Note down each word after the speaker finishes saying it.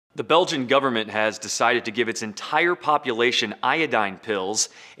The Belgian government has decided to give its entire population iodine pills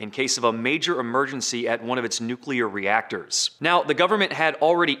in case of a major emergency at one of its nuclear reactors. Now, the government had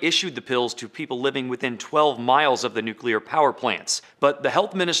already issued the pills to people living within 12 miles of the nuclear power plants, but the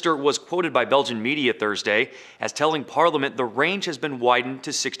health minister was quoted by Belgian media Thursday as telling Parliament the range has been widened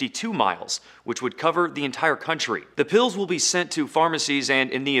to 62 miles, which would cover the entire country. The pills will be sent to pharmacies,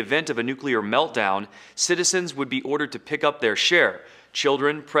 and in the event of a nuclear meltdown, citizens would be ordered to pick up their share.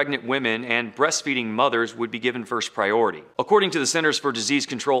 Children, pregnant women, and breastfeeding mothers would be given first priority. According to the Centers for Disease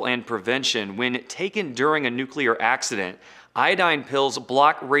Control and Prevention, when taken during a nuclear accident, iodine pills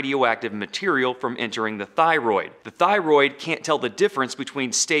block radioactive material from entering the thyroid. The thyroid can't tell the difference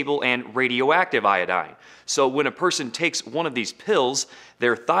between stable and radioactive iodine. So when a person takes one of these pills,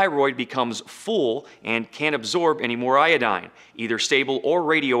 their thyroid becomes full and can't absorb any more iodine, either stable or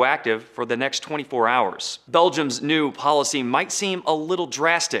radioactive, for the next 24 hours. Belgium's new policy might seem a little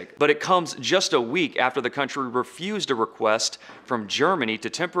drastic, but it comes just a week after the country refused a request from Germany to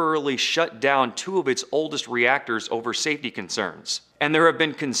temporarily shut down two of its oldest reactors over safety concerns. And there have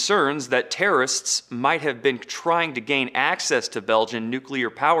been concerns that terrorists might have been trying to gain access to Belgian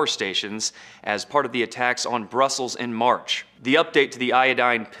nuclear power stations as part of the attacks on Brussels in March. The update to the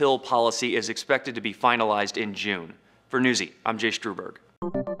iodine pill policy is expected to be finalized in June. For Newsy, I'm Jay Struberg.